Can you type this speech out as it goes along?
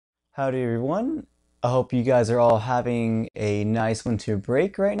Howdy everyone. I hope you guys are all having a nice winter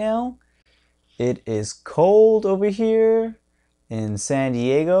break right now. It is cold over here in San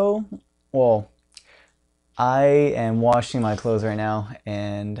Diego. Well, I am washing my clothes right now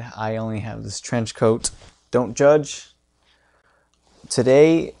and I only have this trench coat. Don't judge.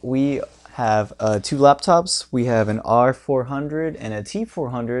 Today we have two laptops. We have an R400 and a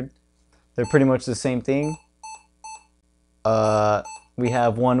T400. They're pretty much the same thing. We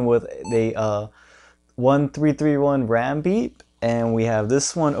have one with a 1331 RAM beep, and we have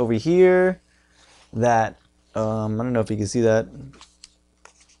this one over here that I don't know if you can see that.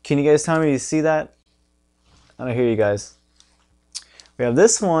 Can you guys tell me you see that? I don't hear you guys. We have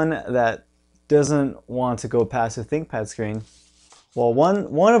this one that doesn't want to go past the ThinkPad screen. Well,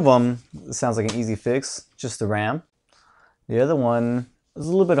 one of them sounds like an easy fix, just the RAM. The other one is a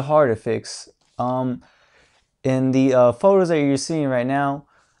little bit hard to fix. In the photos that you're seeing right now,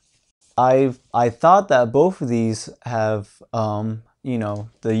 I thought that both of these have the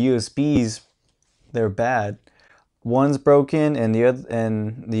USBs, they're bad. One's broken and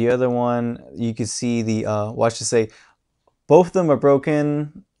the other one you can see the well, I should say both of them are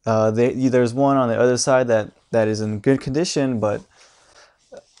broken. There's one on the other side that is in good condition, but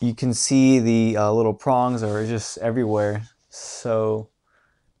you can see the little prongs are just everywhere. So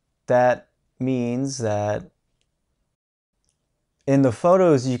that means that in the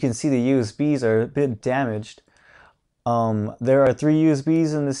photos you can see the USBs are a bit damaged. There are 3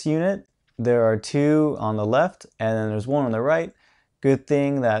 USBs in this unit. There are 2 on the left and then there's 1 on the right. Good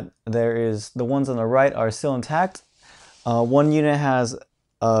thing that the ones on the right are still intact. One unit has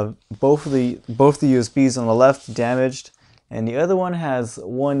both the USBs on the left damaged, and the other one has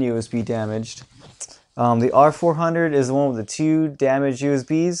 1 USB damaged. The R400 is the one with the 2 damaged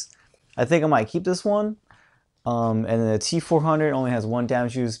USBs. I think I might keep this one. And then the T400 only has 1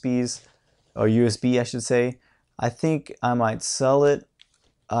 damaged or USB I should say. I think I might sell it.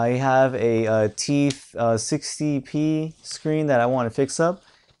 I have a T60p screen that I want to fix up,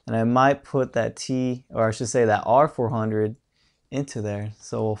 and I might put that that R400 into there.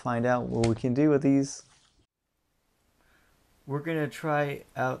 So we'll find out what we can do with these. We're gonna try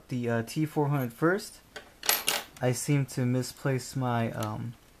out the T400 first. I seem to misplace my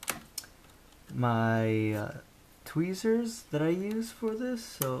tweezers that I use for this,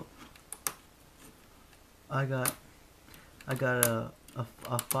 so I got a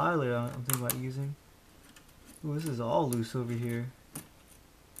filer I'm thinking about using. Ooh, this is all loose over here.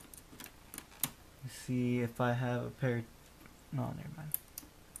 Let's see if I have a pair. No, never mind.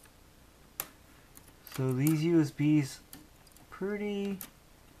 So these USBs pretty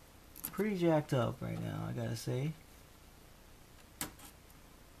jacked up right now, I gotta say.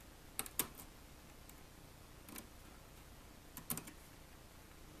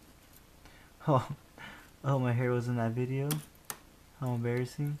 Oh, my hair was in that video. How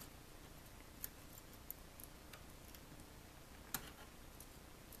embarrassing.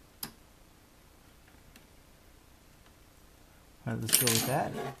 Alright, let's go with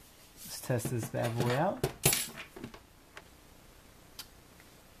that. Let's test this bad boy out.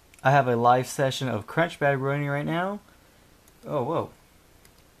 I have a live session of Crunchbad running right now. Oh, whoa.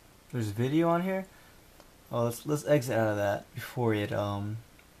 There's video on here? Oh, let's exit out of that before I'm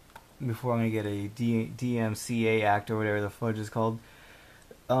gonna get a DMCA act or whatever the fudge is called.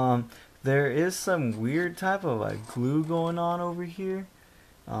 There is some weird type of like glue going on over here.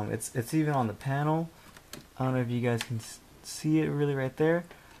 It's even on the panel. I don't know if you guys can see it really right there.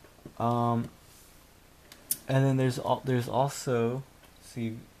 And then there's also,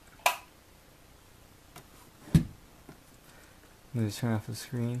 see. Let me just turn off the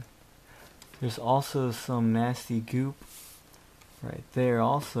screen. There's also some nasty goop right there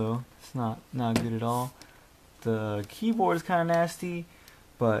also. It's not good at all. The keyboard is kind of nasty,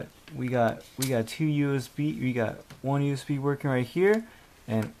 but we got 2 USB. We got 1 USB working right here,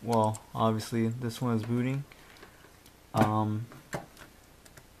 and well, obviously this one is booting. The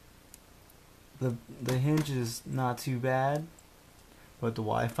hinge is not too bad, but the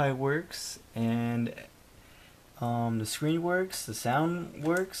Wi-Fi works, and the screen works, the sound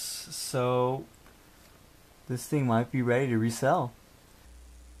works, so this thing might be ready to resell.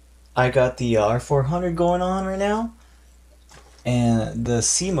 I got the R400 going on right now, and the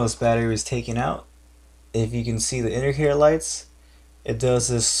CMOS battery was taken out. If you can see the indicator lights, it does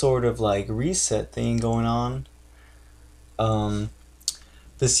this sort of like reset thing going on.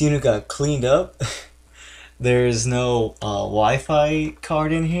 This unit got cleaned up. There's no Wi-Fi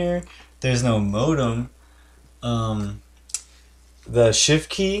card in here. There's no modem. The shift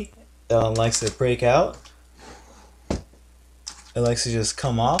key likes to break out. It likes to just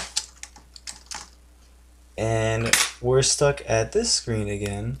come off. And we're stuck at this screen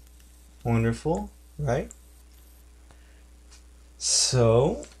again. Wonderful, right?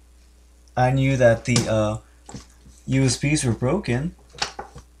 So I knew that the USBs were broken.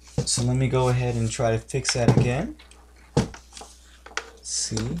 So let me go ahead and try to fix that again. Let's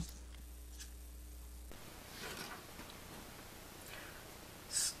see.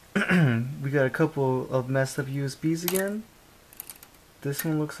 We got a couple of messed up USBs again. This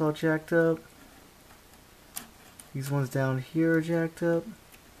one looks all jacked up. These ones down here are jacked up.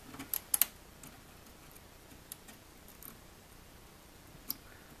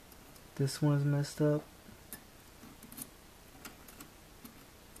 This one is messed up.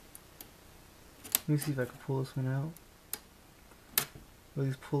 Let me see if I can pull this one out. At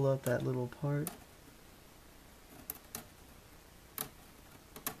least pull up that little part.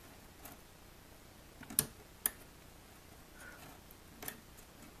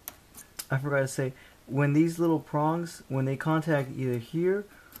 I forgot to say, when these little prongs, when they contact either here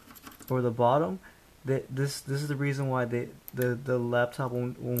or the bottom, this is the reason why the laptop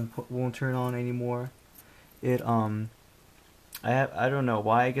won't turn on anymore. It I don't know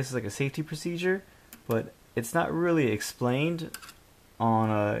why. I guess it's like a safety procedure, but it's not really explained on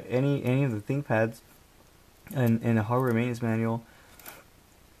any of the ThinkPads in a hardware maintenance manual.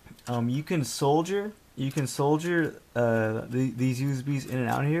 You can solder these USBs in and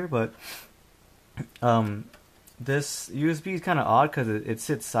out here, but this USB is kind of odd because it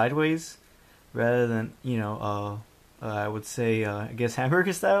sits sideways rather than, you know, I would say I guess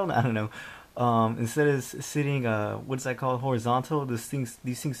hamburger style. I don't know. Instead of sitting what's that called, horizontal, these things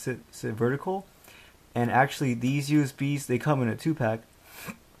sit vertical. And actually these USBs, they come in a 2-pack,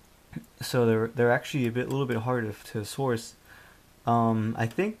 so they're actually a little bit harder to source. I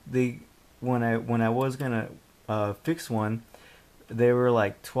think when I was gonna fix one, they were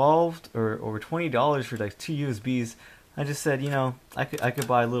like $12 or over $20 for like 2 USBs. I just said, you know, I could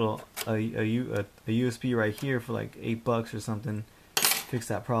buy a USB right here for like $8 or something, fix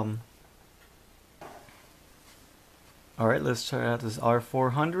that problem. All right, let's try out this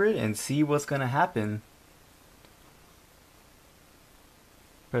R400 and see what's gonna happen.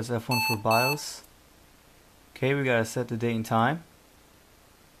 Press F1 for BIOS. Okay, we gotta set the date and time.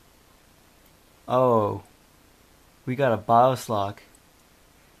 Oh, we got a BIOS lock.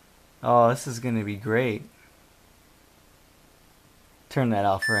 Oh, this is gonna be great. Turn that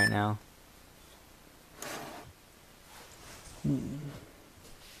off right now.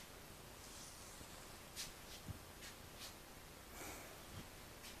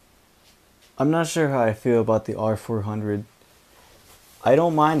 I'm not sure how I feel about the R400. I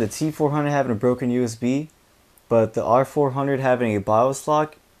don't mind the T400 having a broken USB, but the R400 having a BIOS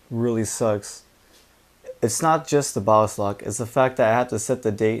lock really sucks. It's not just the BIOS lock, it's the fact that I have to set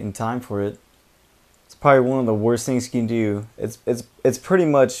the date and time for it. It's probably one of the worst things you can do. It's pretty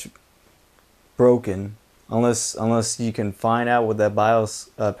much broken unless you can find out what that BIOS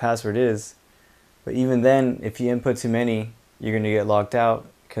password is. But even then, if you input too many, you're gonna get locked out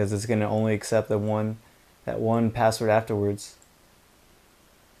because it's gonna only accept that one password afterwards.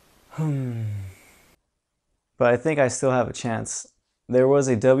 But I think I still have a chance. There was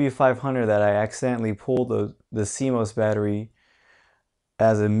a W500 that I accidentally pulled the CMOS battery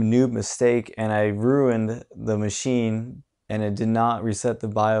as a noob mistake, and I ruined the machine, and it did not reset the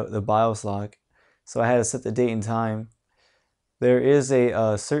BIOS lock. So I had to set the date and time. There is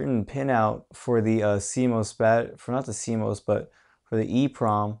a certain pinout for the CMOS not the CMOS, but for the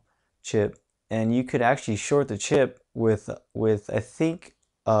EEPROM chip, and you could actually short the chip with I think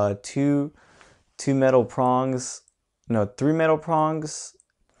two metal prongs, no, 3 metal prongs,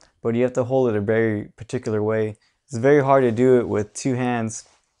 but you have to hold it a very particular way. It's very hard to do it with 2 hands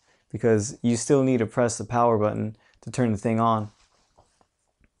because you still need to press the power button to turn the thing on.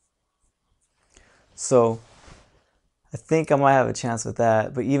 So I think I might have a chance with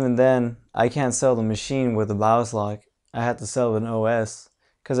that, but even then, I can't sell the machine with a BIOS lock. I have to sell an OS,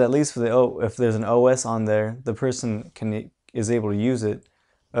 because at least for if there's an OS on there, the person is able to use it.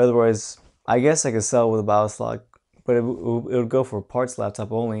 Otherwise, I guess I could sell with a BIOS lock, but it would go for a parts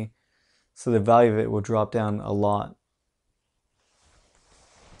laptop only, so the value of it would drop down a lot.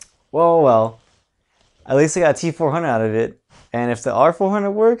 Well, at least I got T400 out of it. And if the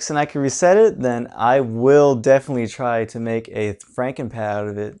R400 works and I can reset it, then I will definitely try to make a Frankenpad out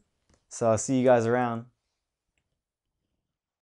of it. So I'll see you guys around.